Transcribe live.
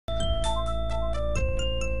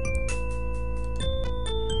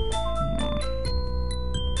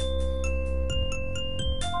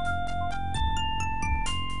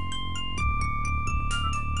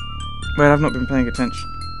Wait, I've not been paying attention.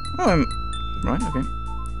 Oh, right, okay.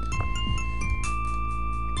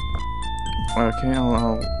 Okay,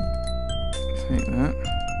 I'll take that.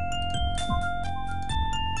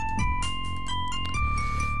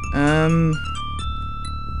 I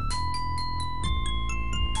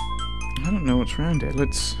don't know what's around here.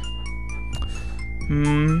 Let's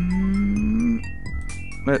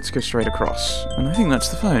go straight across. And I think that's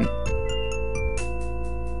the phone.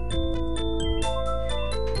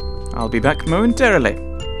 I'll be back momentarily.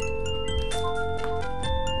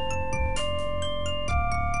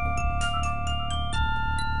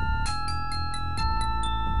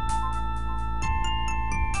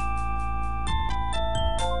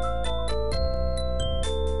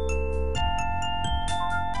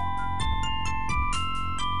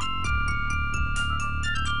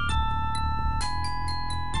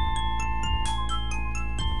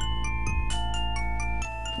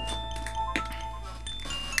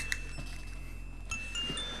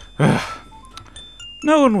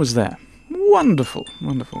 No one was there. Wonderful,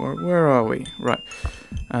 wonderful. Where are we? Right.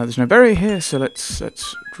 There's no berry here, so let's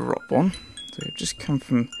drop one. So we've just come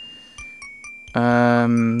from.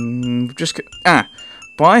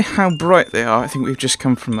 By how bright they are, I think we've just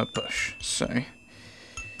come from a bush. So.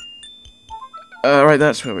 Right,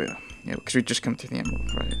 that's where we are. Yeah, because we've just come to the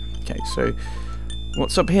emerald. Right. Okay. So,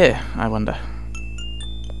 what's up here? I wonder.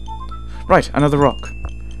 Right, another rock.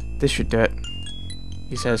 This should do it.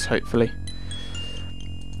 He says, hopefully.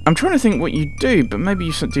 I'm trying to think what you do, but maybe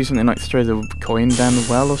you do something like throw the coin down the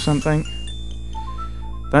well or something.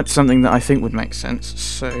 That's something that I think would make sense,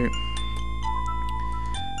 so we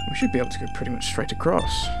should be able to go pretty much straight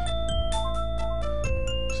across.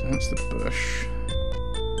 So that's the bush.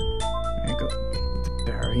 We've got the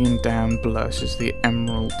berry, and down below us is the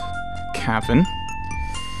emerald cavern.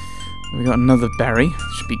 We've got another berry,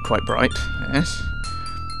 should be quite bright, yes.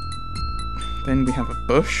 Then we have a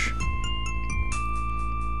bush.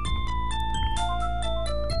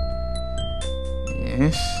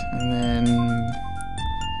 Yes, and then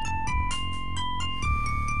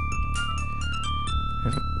we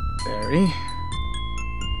have a berry.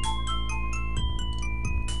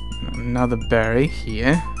 Another berry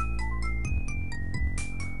here.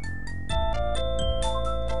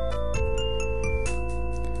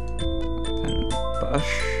 Then a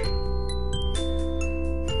bush.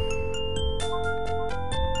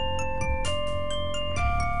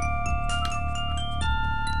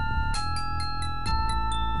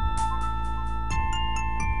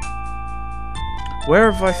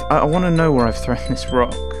 Where have I want to know where I've thrown this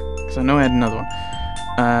rock, because I know I had another one.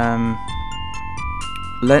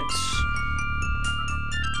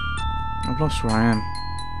 I've lost where I am.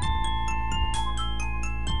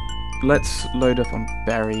 Let's load up on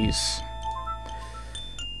berries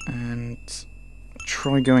and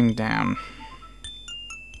try going down.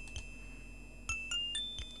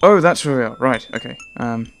 Oh, that's where we are. Right. Okay.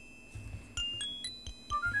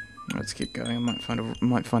 Let's keep going. I might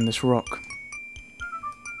find this rock.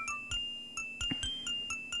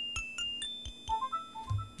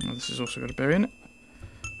 Oh, this has also got a berry in it.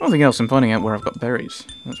 Nothing else, I'm finding out where I've got berries.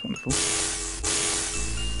 That's wonderful.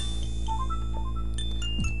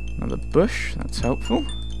 Another bush, that's helpful.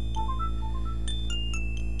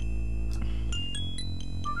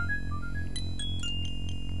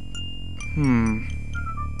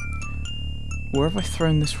 Where have I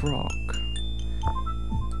thrown this rock?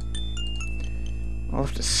 I'll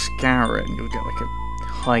have to scour it and you'll get like a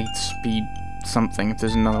high speed something if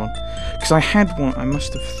there's another one. Because I had one, I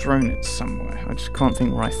must have thrown it somewhere. I just can't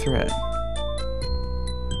think where I threw it.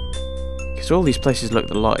 Because all these places look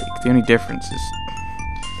alike. The only difference is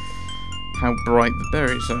how bright the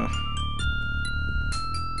berries are.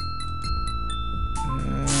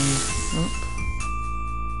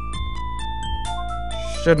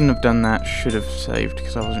 Shouldn't have done that. Should have saved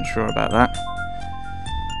because I wasn't sure about that.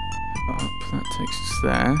 Up, that takes us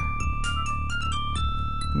there.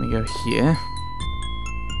 Let me go here.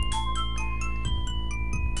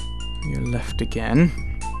 Go left again.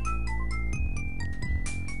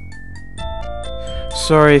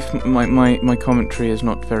 Sorry if my commentary is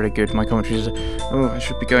not very good. My commentary is, oh, I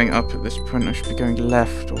should be going up at this point, I should be going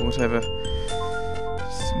left, or whatever.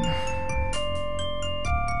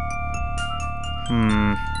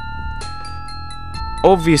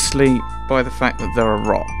 Obviously, by the fact that there are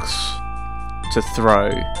rocks to throw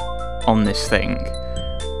on this thing,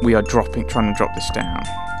 we are trying to drop this down.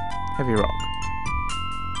 Heavy rock.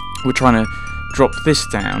 We're trying to drop this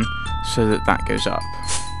down so that that goes up.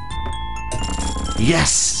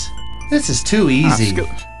 Yes! This is too easy. That's good.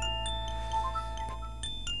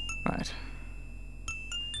 Right.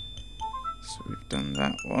 So we've done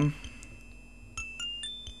that one.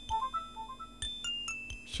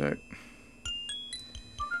 So,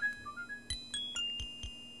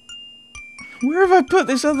 where have I put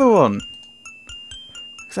this other one?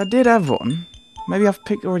 Because I did have one. Maybe I've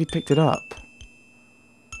already picked it up.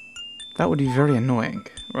 That would be very annoying.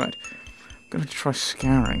 Right, I'm going to try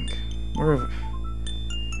scouring. Where have...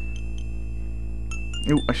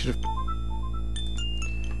 Oh, I should have...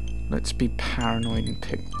 Let's be paranoid and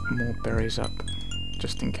pick more berries up,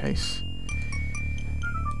 just in case.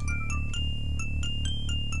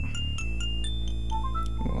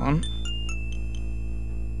 One.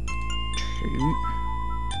 Two.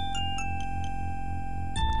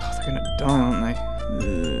 Oh, they're gonna die, aren't they?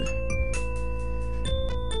 Ugh.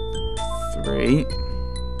 Three.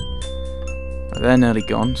 Oh, they're nearly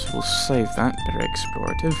gone, so we'll save that. Very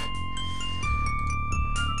explorative.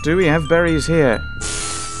 Do we have berries here?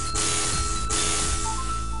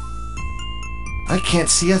 I can't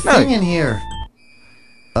see a thing in here.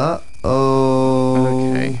 Uh-oh.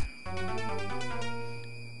 Okay.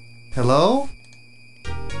 Hello?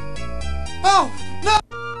 Oh, no!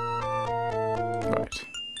 Right.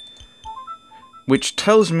 Which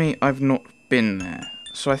tells me I've not been there.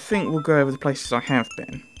 So I think we'll go over the places I have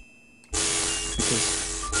been.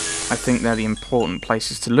 Because I think they're the important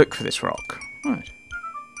places to look for this rock. Right.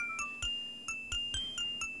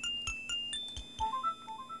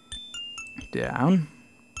 Down.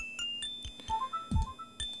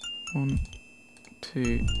 1,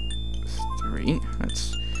 2, 3.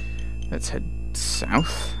 Let's head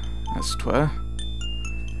south, as it were.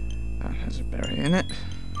 That has a berry in it.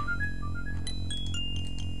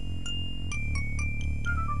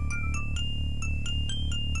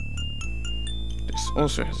 This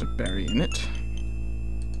also has a berry in it.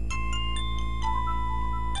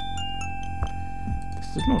 This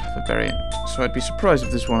does not have a berry in it, so I'd be surprised if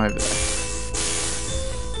there's one over there.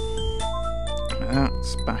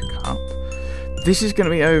 That's back up. This is going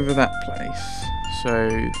to be over that place, so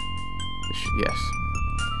yes.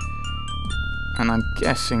 And I'm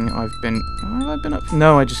guessing I've been... Have I been up?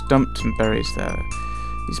 No, I just dumped some berries there.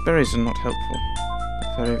 These berries are not helpful.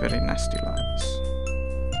 They're very, very nasty lives.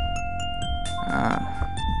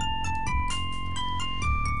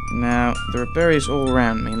 Now, there are berries all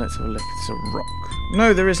around me. Let's have a look. It's a rock.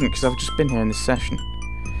 No, there isn't, because I've just been here in this session.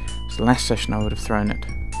 It's the last session I would have thrown it.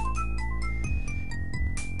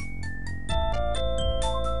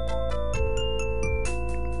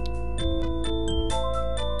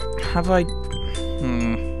 Have I...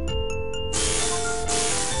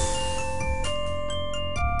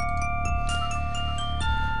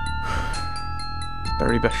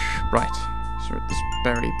 Berry bush. Right. So at this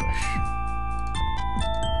berry bush.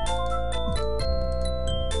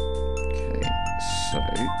 Okay, so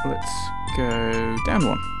let's go down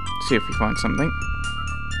one. See if we find something.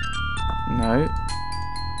 No.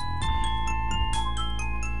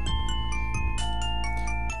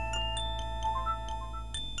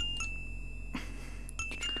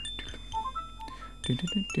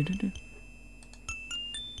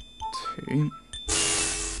 Two.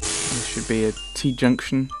 This should be a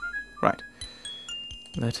T-junction. Right.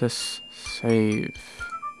 Let us save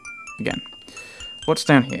again. What's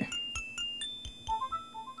down here?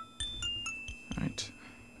 Right.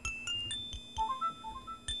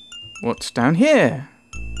 What's down here?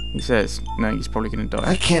 He says. No, he's probably going to die.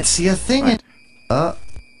 I can't see a thing Right. in...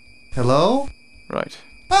 hello? Right.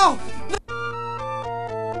 Oh!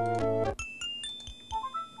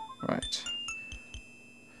 Right.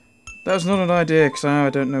 That was not an idea, because I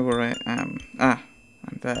don't know where I am. Ah,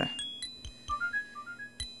 I'm there.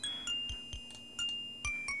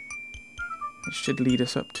 It should lead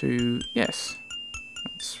us up to... Yes.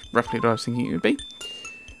 That's roughly what I was thinking it would be.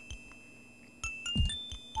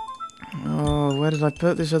 Oh, where did I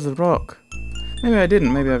put this other rock? Maybe I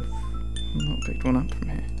didn't. Maybe I've not picked one up from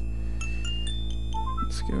here.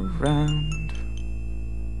 Let's go around.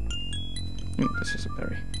 Oh, this is a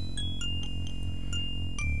berry.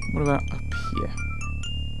 What about up here?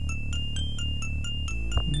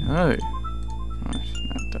 No. Right,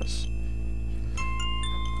 that does.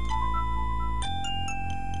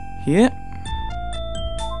 Here.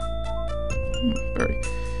 Berry.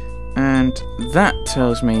 And that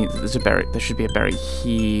tells me that there's a berry. There should be a berry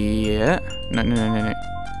here. No.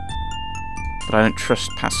 But I don't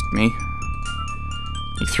trust past me.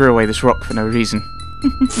 He threw away this rock for no reason.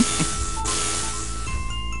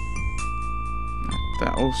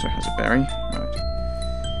 That also has a berry. Right.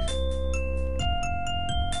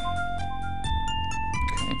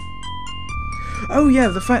 Okay. Oh yeah,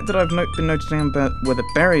 the fact that I've been noticing about where the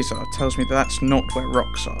berries are tells me that that's not where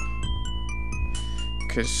rocks are.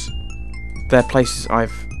 Because they're places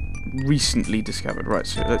I've recently discovered. Right,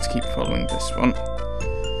 so let's keep following this one.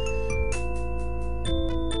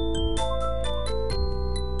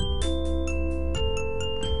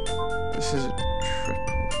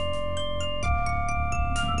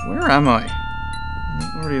 Where am I?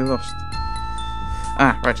 I'm already lost.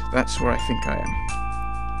 Ah, right. That's where I think I am.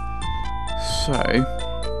 So...